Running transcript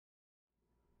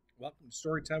Welcome to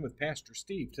Storytime with Pastor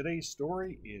Steve. Today's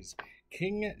story is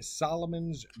King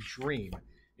Solomon's Dream.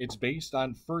 It's based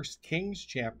on 1 Kings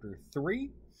chapter 3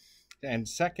 and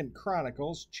 2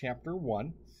 Chronicles chapter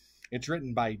 1. It's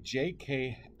written by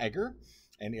J.K. Egger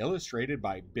and illustrated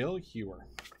by Bill Hewer.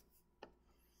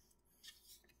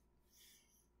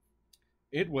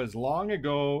 It was long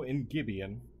ago in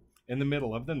Gibeon, in the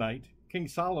middle of the night, King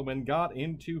Solomon got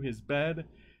into his bed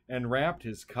and wrapped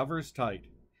his covers tight.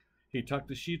 He tucked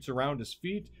the sheets around his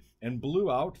feet and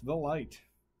blew out the light.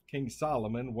 King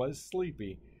Solomon was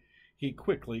sleepy. He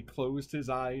quickly closed his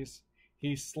eyes.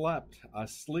 He slept a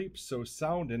sleep so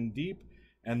sound and deep,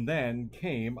 and then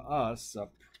came a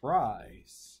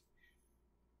surprise.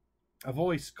 A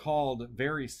voice called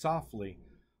very softly,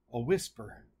 a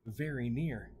whisper very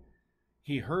near.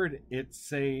 He heard it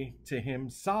say to him,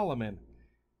 "Solomon,"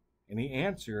 and he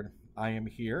answered, "I am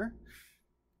here."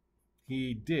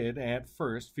 He did at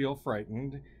first feel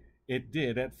frightened. It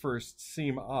did at first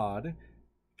seem odd.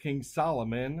 King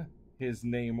Solomon, his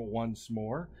name once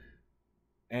more.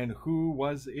 And who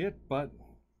was it but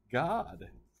God?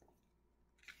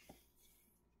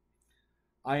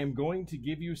 "I am going to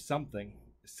give you something.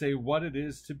 Say what it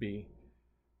is to be.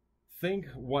 Think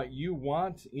what you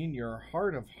want in your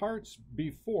heart of hearts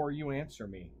before you answer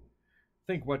me.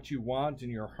 Think what you want in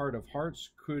your heart of hearts.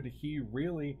 Could he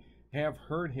really have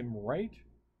heard him right?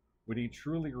 Would he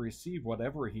truly receive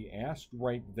whatever he asked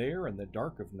right there in the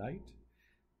dark of night?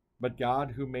 But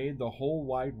God, who made the whole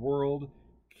wide world,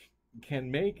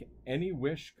 can make any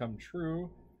wish come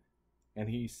true. And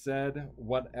he said,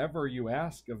 'Whatever you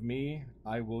ask of me,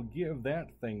 I will give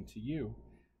that thing to you.'"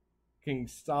 King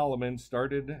Solomon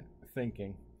started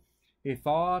thinking. He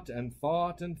thought and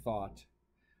thought and thought.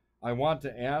 "I want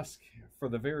to ask for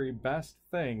the very best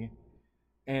thing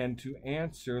and to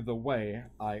answer the way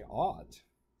I ought."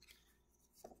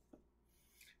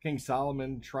 King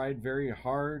Solomon tried very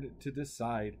hard to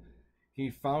decide. He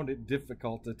found it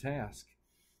difficult to task.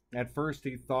 At first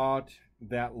he thought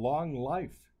that long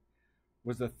life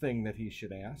was the thing that he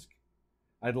should ask.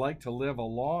 "I'd like to live a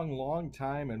long, long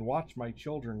time and watch my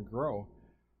children grow.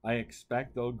 I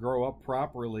expect they'll grow up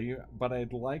properly, but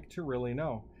I'd like to really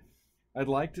know. I'd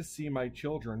like to see my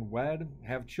children wed,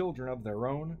 have children of their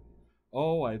own.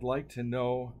 Oh, I'd like to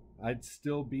know I'd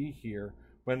still be here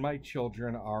when my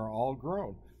children are all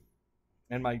grown.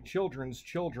 And my children's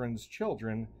children's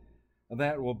children,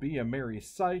 that will be a merry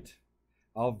sight.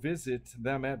 I'll visit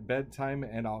them at bedtime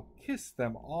and I'll kiss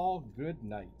them all good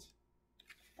night.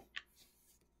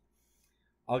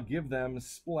 I'll give them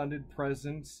splendid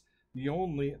presents,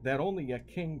 that only a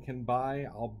king can buy.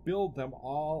 I'll build them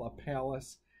all a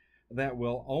palace that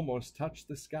will almost touch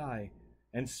the sky.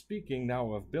 And speaking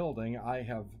now of building, I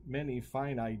have many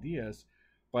fine ideas,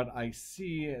 but I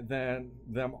see that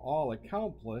them all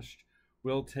accomplished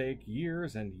will take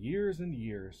years and years and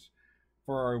years.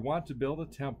 For I want to build a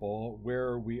temple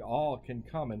where we all can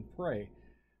come and pray.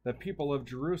 The people of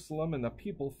Jerusalem and the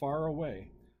people far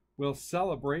away will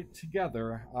celebrate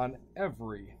together on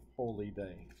every holy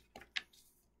day.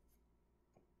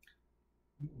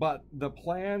 But the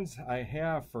plans I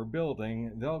have for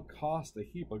building, they'll cost a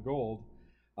heap of gold.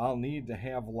 I'll need to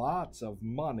have lots of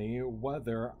money,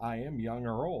 whether I am young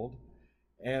or old.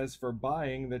 As for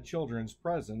buying the children's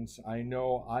presents, I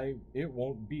know it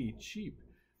won't be cheap.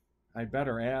 I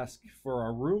better ask for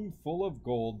a room full of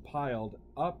gold piled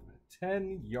up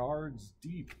 10 yards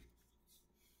deep.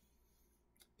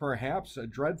 Perhaps a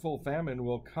dreadful famine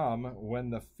will come when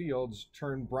the fields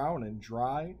turn brown and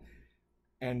dry,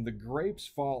 and the grapes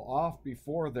fall off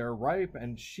before they're ripe,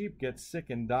 and sheep get sick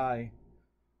and die.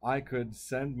 I could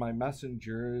send my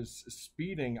messengers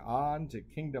speeding on to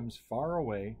kingdoms far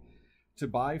away to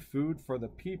buy food for the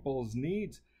people's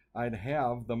needs. I'd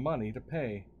have the money to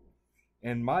pay.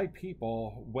 And my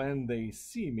people, when they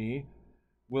see me,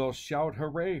 will shout,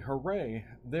 'Hooray, hooray!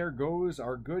 There goes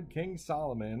our good King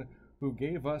Solomon, who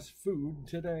gave us food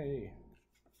today.'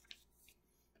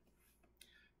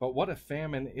 But what if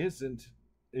famine isn't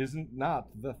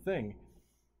not the thing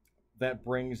that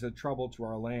brings a trouble to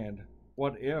our land?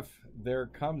 What if there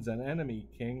comes an enemy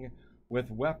king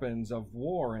with weapons of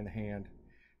war in hand?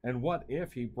 And what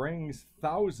if he brings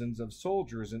thousands of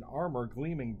soldiers in armor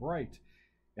gleaming bright,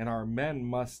 and our men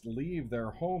must leave their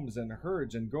homes and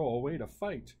herds and go away to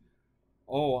fight?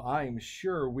 Oh, I'm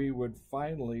sure we would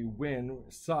finally win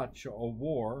such a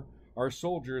war. Our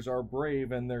soldiers are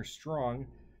brave and they're strong,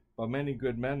 but many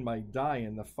good men might die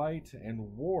in the fight,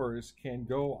 and wars can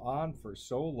go on for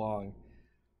so long.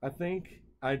 I think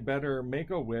I'd better make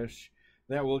a wish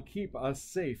that will keep us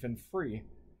safe and free.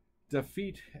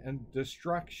 Defeat and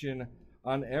destruction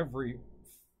on every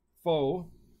foe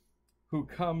who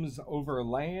comes over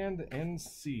land and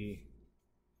sea.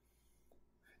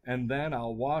 And then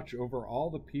I'll watch over all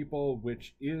the people,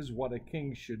 which is what a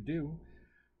king should do.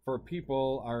 For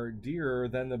people are dearer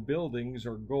than the buildings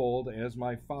or gold, as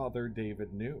my father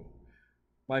David knew.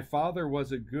 My father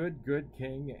was a good, good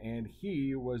king, and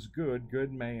he was good,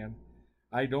 good man.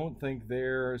 I don't think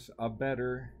there's a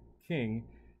better king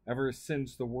ever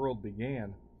since the world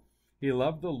began. He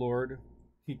loved the Lord,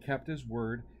 he kept his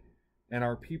word, and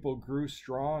our people grew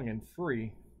strong and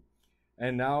free.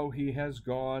 And now he has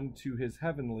gone to his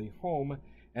heavenly home,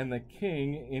 and the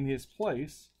king in his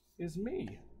place is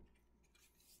me.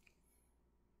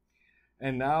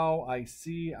 And now I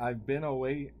see I've been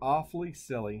away awfully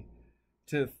silly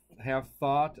to have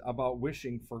thought about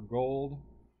wishing for gold,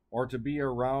 or to be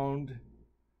around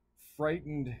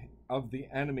frightened of the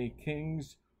enemy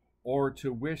kings, or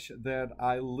to wish that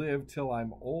I live till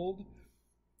I'm old.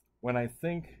 When I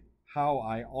think how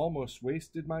I almost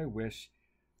wasted my wish,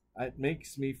 it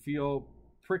makes me feel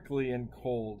prickly and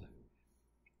cold.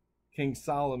 King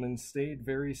Solomon stayed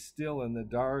very still in the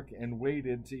dark and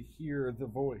waited to hear the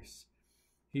voice.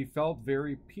 He felt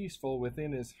very peaceful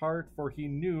within his heart, for he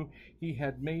knew he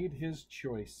had made his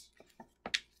choice.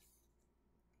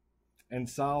 And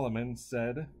Solomon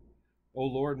said, O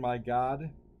Lord my God,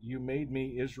 you made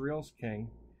me Israel's king,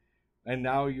 and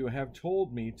now you have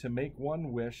told me to make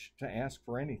one wish, to ask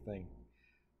for anything.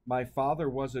 My father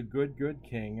was a good, good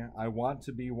king. I want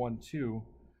to be one too.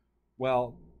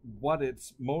 Well, what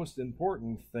its most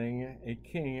important thing a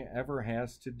king ever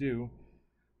has to do.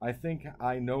 I think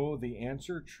I know the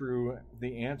answer true.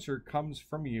 The answer comes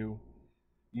from you.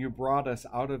 You brought us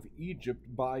out of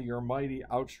Egypt by your mighty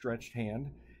outstretched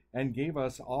hand, and gave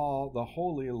us all the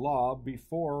holy law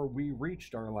before we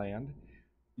reached our land.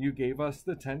 You gave us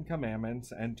the 10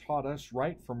 Commandments and taught us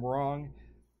right from wrong.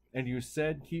 And you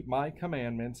said, keep my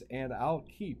commandments, and I'll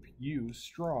keep you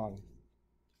strong.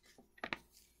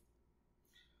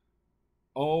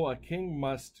 Oh, a king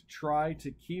must try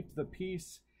to keep the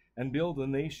peace and build a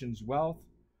nation's wealth,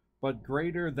 but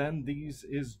greater than these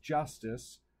is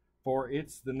justice, for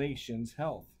it's the nation's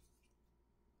health.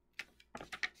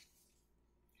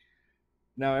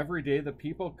 Now every day the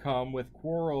people come with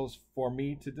quarrels for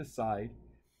me to decide,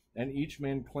 and each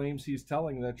man claims he's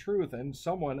telling the truth and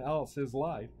someone else has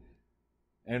lied.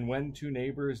 And when two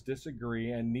neighbors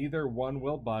disagree and neither one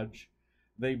will budge,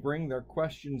 they bring their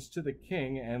questions to the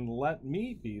king and let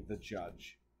me be the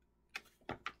judge.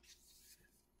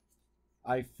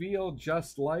 I feel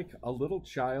just like a little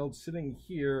child sitting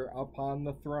here upon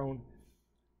the throne.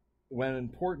 When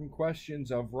important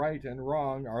questions of right and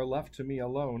wrong are left to me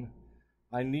alone,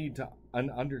 I need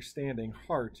an understanding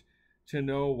heart to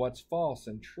know what's false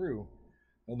and true.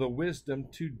 The wisdom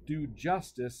to do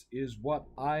justice is what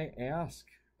I ask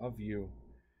of you.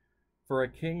 For a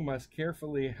king must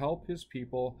carefully help his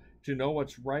people to know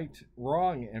what's right,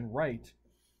 wrong, and right.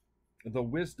 The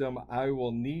wisdom I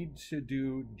will need to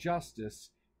do justice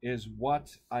is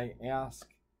what I ask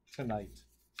tonight.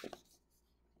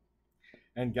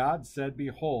 And God said,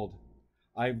 behold,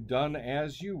 I've done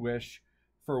as you wish,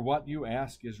 for what you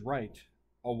ask is right.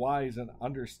 A wise and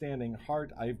understanding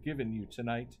heart I've given you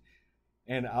tonight,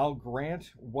 and I'll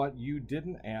grant what you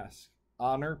didn't ask,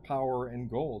 honor, power, and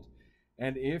gold.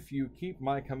 And if you keep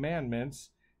my commandments,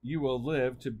 you will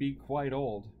live to be quite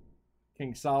old.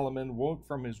 King Solomon woke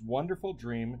from his wonderful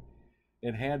dream.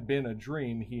 It had been a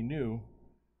dream, he knew,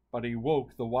 but he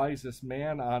woke the wisest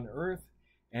man on earth,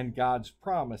 and God's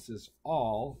promises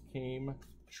all came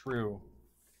true.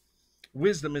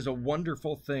 Wisdom is a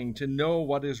wonderful thing, to know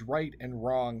what is right and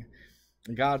wrong.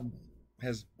 God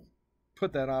has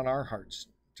put that on our hearts,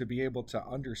 to be able to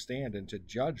understand and to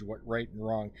judge what right and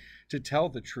wrong, to tell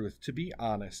the truth, to be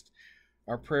honest.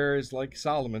 Our prayer is like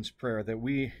Solomon's prayer, that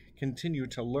we continue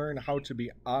to learn how to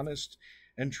be honest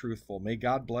and truthful. May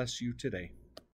God bless you today.